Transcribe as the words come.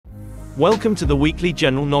Welcome to the weekly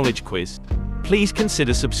general knowledge quiz. Please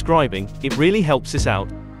consider subscribing, it really helps us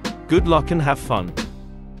out. Good luck and have fun.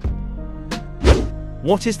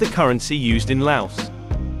 What is the currency used in Laos?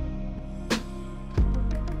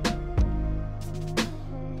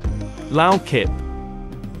 Lao Kip.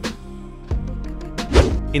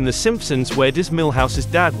 In The Simpsons, where does Milhouse's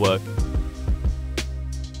dad work?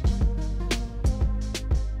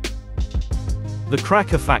 The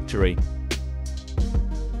Cracker Factory.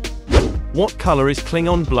 What color is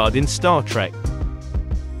Klingon blood in Star Trek?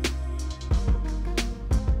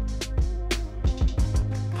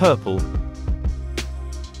 Purple.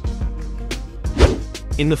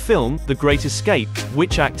 In the film, The Great Escape,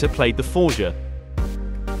 which actor played the Forger?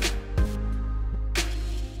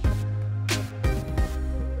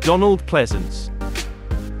 Donald Pleasance.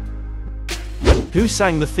 Who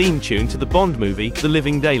sang the theme tune to the Bond movie, The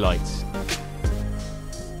Living Daylights?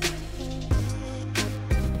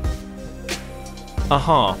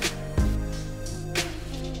 Aha.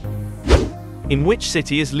 In which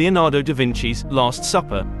city is Leonardo da Vinci's Last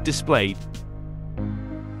Supper displayed?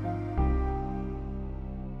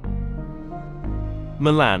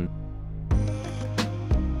 Milan.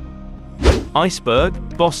 Iceberg,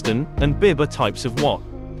 Boston, and bib are types of what?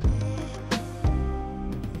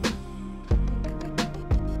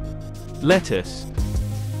 Lettuce.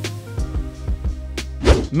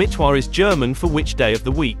 Mittwoch is German for which day of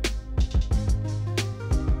the week?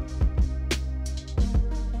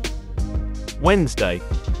 Wednesday.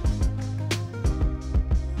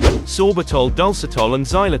 Sorbitol, dulcitol and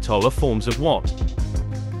xylitol are forms of what?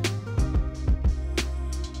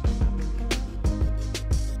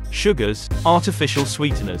 Sugars, artificial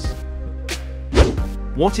sweeteners.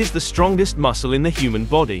 What is the strongest muscle in the human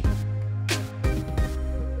body?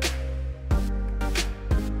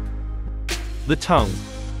 The tongue.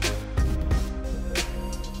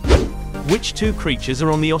 Which two creatures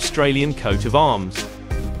are on the Australian coat of arms?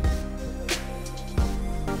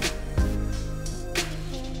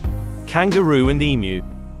 Kangaroo and emu.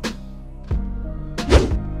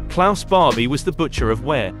 Klaus Barbie was the butcher of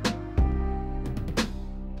where?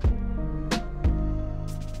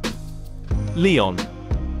 Leon.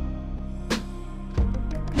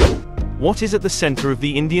 What is at the center of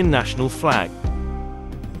the Indian national flag?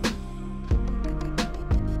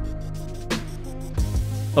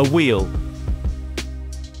 A wheel.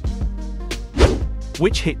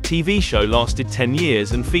 Which hit TV show lasted 10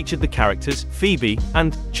 years and featured the characters Phoebe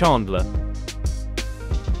and Chandler?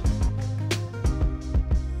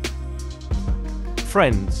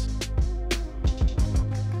 Friends.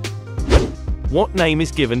 What name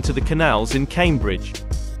is given to the canals in Cambridge?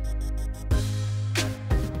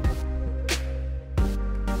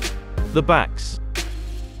 The Backs.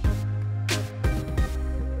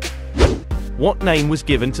 What name was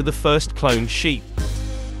given to the first cloned sheep?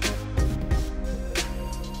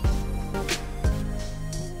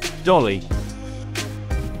 Dolly.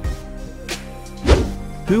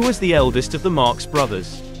 Who was the eldest of the Marx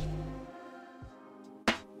brothers?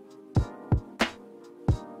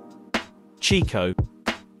 Chico.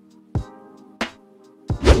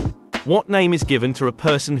 What name is given to a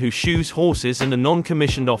person who shoes horses and a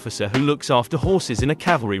non-commissioned officer who looks after horses in a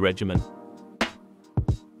cavalry regiment?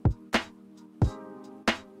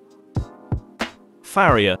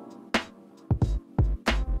 Farrier.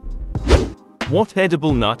 What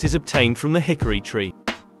edible nut is obtained from the hickory tree?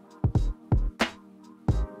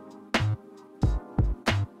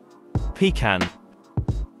 Pecan.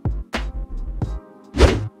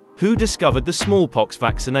 Who discovered the smallpox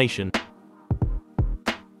vaccination?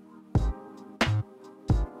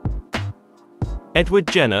 Edward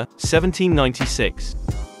Jenner, 1796.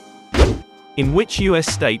 In which U.S.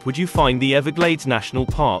 state would you find the Everglades National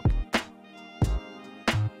Park?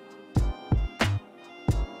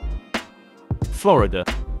 Florida.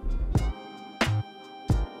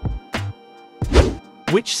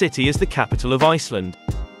 Which city is the capital of Iceland?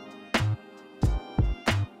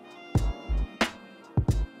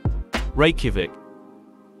 Reykjavik.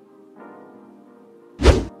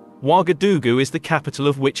 Ouagadougou is the capital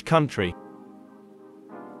of which country?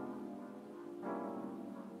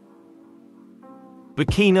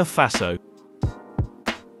 Burkina Faso.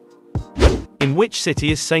 In which city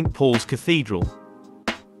is St. Paul's Cathedral?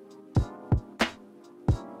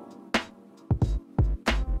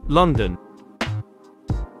 London.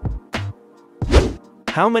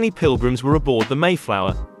 How many pilgrims were aboard the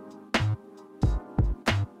Mayflower?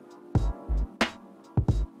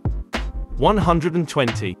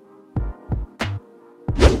 120.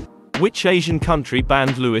 Which Asian country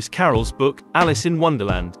banned Lewis Carroll's book, Alice in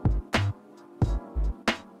Wonderland?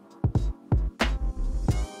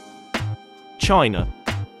 China?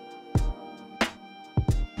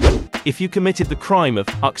 If you committed the crime of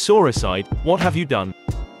uxoricide, what have you done?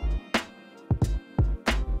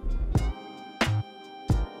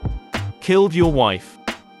 Killed your wife.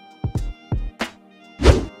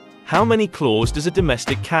 How many claws does a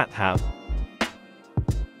domestic cat have?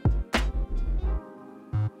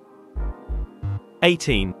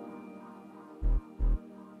 18.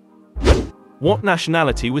 What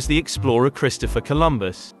nationality was the explorer Christopher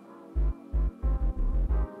Columbus?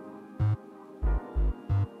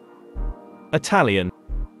 Italian.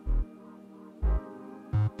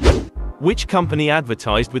 Which company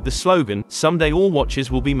advertised with the slogan, "Someday all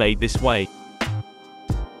watches will be made this way"?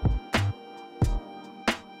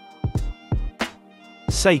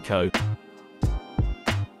 Seiko.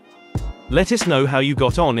 Let us know how you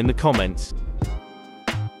got on in the comments.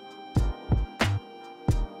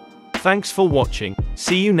 Thanks for watching.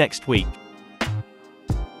 See you next week.